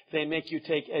teacher, they make you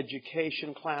take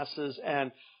education classes,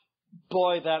 and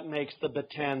boy, that makes the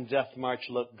Bataan Death March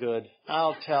look good.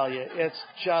 I'll tell you, it's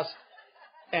just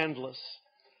endless.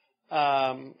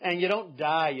 And you don't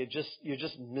die, you're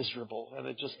just miserable, and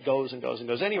it just goes and goes and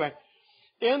goes. Anyway,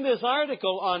 in this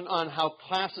article on how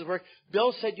classes work,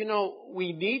 Bill said,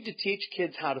 we need to teach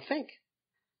kids how to think.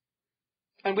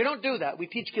 And we don't do that. We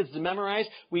teach kids to memorize.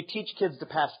 We teach kids to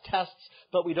pass tests,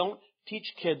 but we don't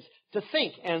teach kids to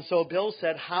think. And so Bill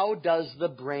said, how does the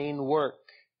brain work?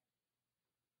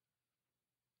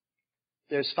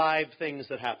 There's 5 things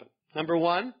that happen. Number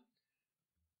 1,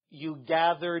 you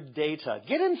gather data.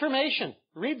 Get information.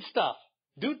 Read stuff.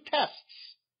 Do tests.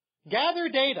 Gather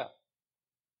data.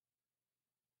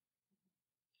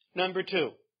 Number 2,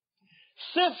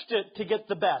 sift it to get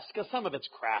the best, because some of it's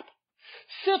crap.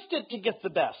 Sift it to get the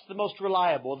best, the most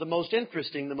reliable, the most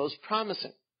interesting, the most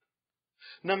promising.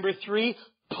 Number 3,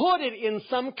 put it in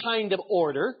some kind of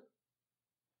order.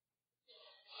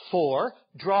 4,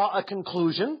 draw a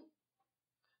conclusion.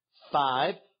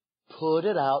 5, put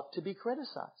it out to be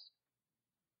criticized.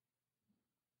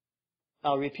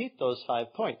 I'll repeat those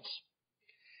 5 points.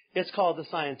 It's called the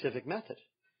scientific method.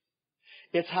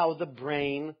 It's how the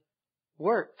brain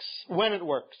works, when it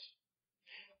works.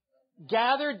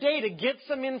 Gather data, get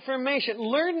some information,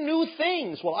 learn new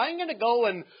things. Well, I'm going to go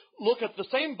and look at the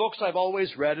same books I've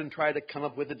always read and try to come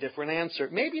up with a different answer.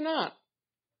 Maybe not.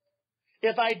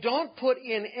 If I don't put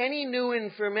in any new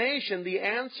information, the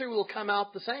answer will come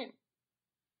out the same.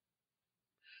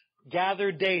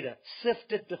 Gather data,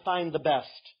 sift it to find the best.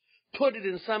 Put it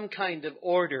in some kind of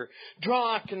order.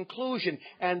 Draw a conclusion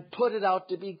and put it out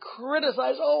to be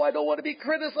criticized. Oh, I don't want to be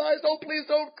criticized. Oh, please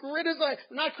don't criticize.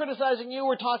 I'm not criticizing you.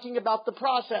 We're talking about the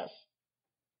process.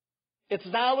 It's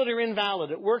valid or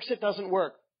invalid. It works, it doesn't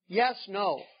work. Yes,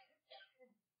 no.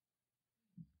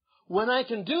 When I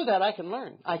can do that, I can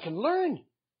learn. I can learn.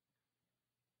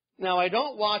 Now, I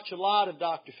don't watch a lot of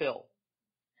Dr. Phil.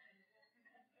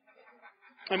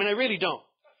 I really don't.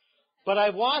 But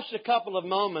I've watched a couple of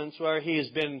moments where he's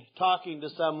been talking to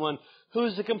someone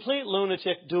who's a complete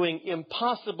lunatic doing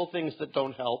impossible things that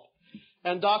don't help.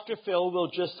 And Dr. Phil will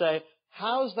just say,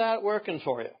 how's that working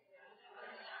for you?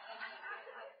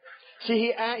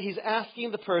 See, he's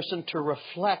asking the person to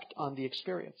reflect on the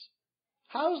experience.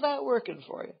 How's that working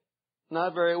for you?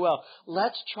 Not very well.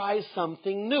 Let's try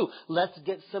something new. Let's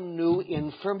get some new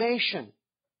information.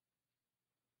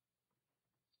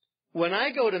 When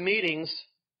I go to meetings,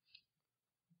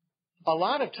 a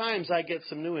lot of times I get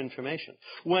some new information.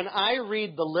 When I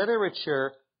read the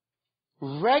literature,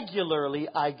 regularly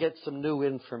I get some new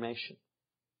information.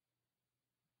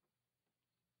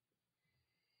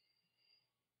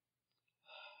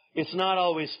 It's not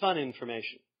always fun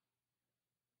information.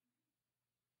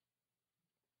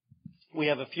 We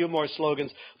have a few more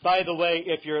slogans. By the way,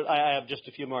 I have just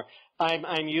a few more.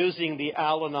 I'm using the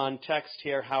Al-Anon text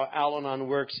here, how Al-Anon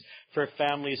works for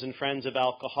families and friends of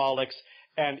alcoholics.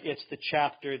 And it's the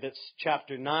chapter that's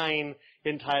chapter 9,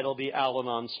 entitled the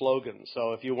Al-Anon slogan.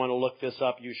 So if you want to look this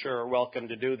up, you sure are welcome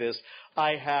to do this.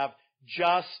 I have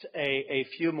just a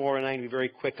few more, and I'm going to be very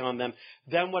quick on them.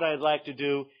 Then what I'd like to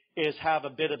do is have a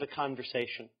bit of a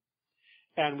conversation.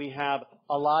 And we have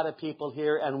a lot of people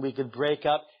here, and we could break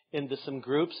up into some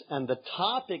groups. And the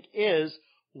topic is,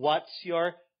 what's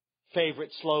your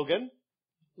favorite slogan?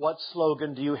 What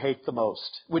slogan do you hate the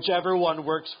most? Whichever one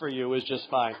works for you is just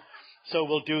fine. So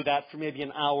we'll do that for maybe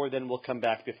an hour, then we'll come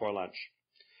back before lunch.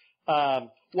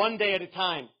 One day at a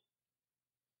time.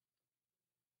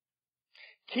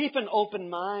 Keep an open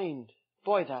mind.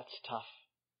 Boy, that's tough.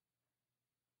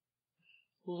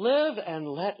 Live and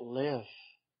let live.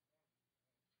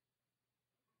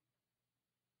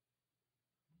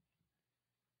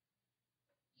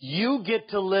 You get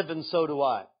to live and so do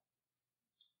I.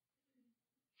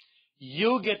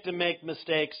 You get to make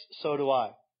mistakes, so do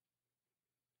I.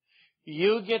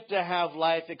 You get to have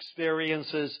life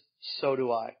experiences, so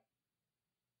do I.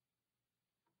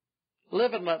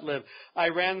 Live and let live. I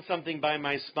ran something by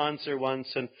my sponsor once,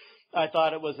 and I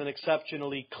thought it was an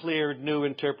exceptionally clear new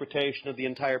interpretation of the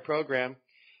entire program.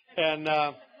 And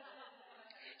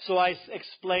so I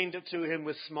explained it to him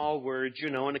with small words,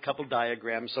 and a couple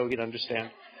diagrams so he'd understand.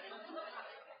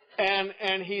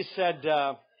 And he said,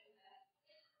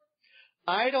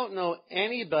 I don't know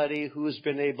anybody who's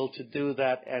been able to do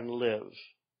that and live.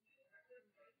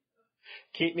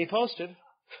 Keep me posted.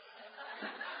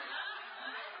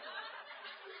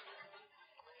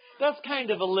 That's kind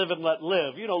of a live and let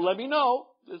live. Let me know.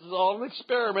 This is all an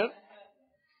experiment.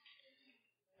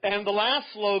 And the last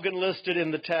slogan listed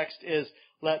in the text is,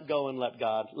 let go and let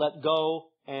God. Let go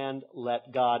and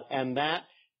let God. And that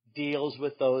deals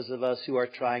with those of us who are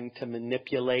trying to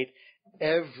manipulate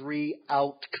every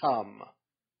outcome,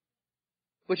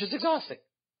 which is exhausting.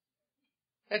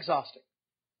 Exhausting.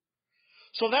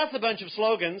 So that's a bunch of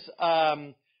slogans.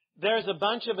 There's a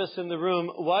bunch of us in the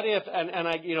room. What if, and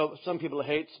I, some people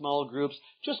hate small groups.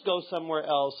 Just go somewhere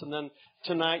else, and then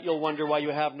tonight you'll wonder why you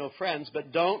have no friends,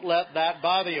 but don't let that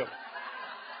bother you.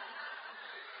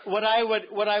 What I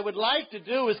would like to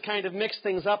do is kind of mix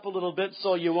things up a little bit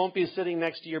so you won't be sitting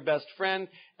next to your best friend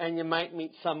and you might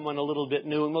meet someone a little bit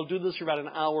new. And we'll do this for about an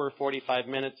hour or 45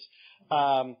 minutes.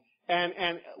 And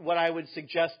what I would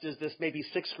suggest is this, maybe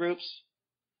 6 groups.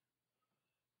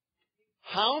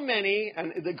 How many,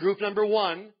 and the group number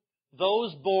 1,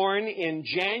 those born in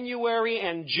January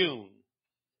and June?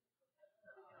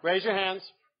 Raise your hands.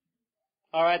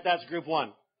 All right, that's group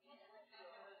 1.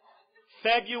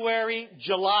 February,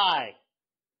 July.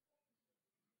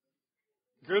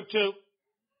 Group 2.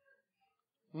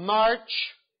 March,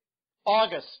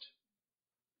 August.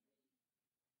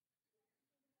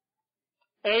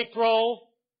 April,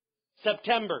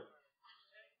 September.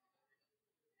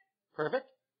 Perfect.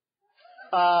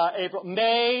 April,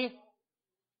 May,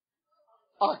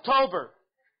 October.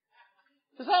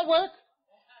 Does that work?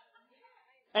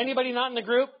 Anybody not in the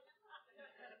group?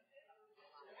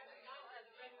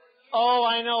 Oh,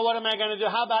 I know. What am I going to do?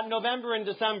 How about November and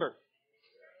December?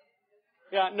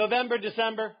 Yeah, November,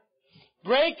 December.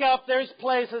 Break up. There's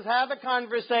places. Have a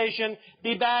conversation.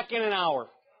 Be back in an hour.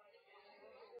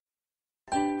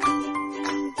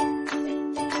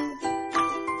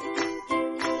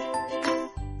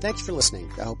 Thanks for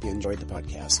listening. I hope you enjoyed the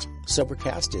podcast.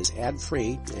 Sobercast is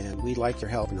ad-free, and we'd like your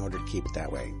help in order to keep it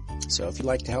that way. So if you'd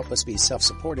like to help us be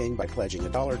self-supporting by pledging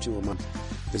 $1 or $2 a month,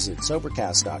 visit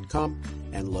Sobercast.com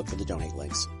and look for the donate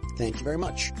links. Thank you very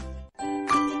much.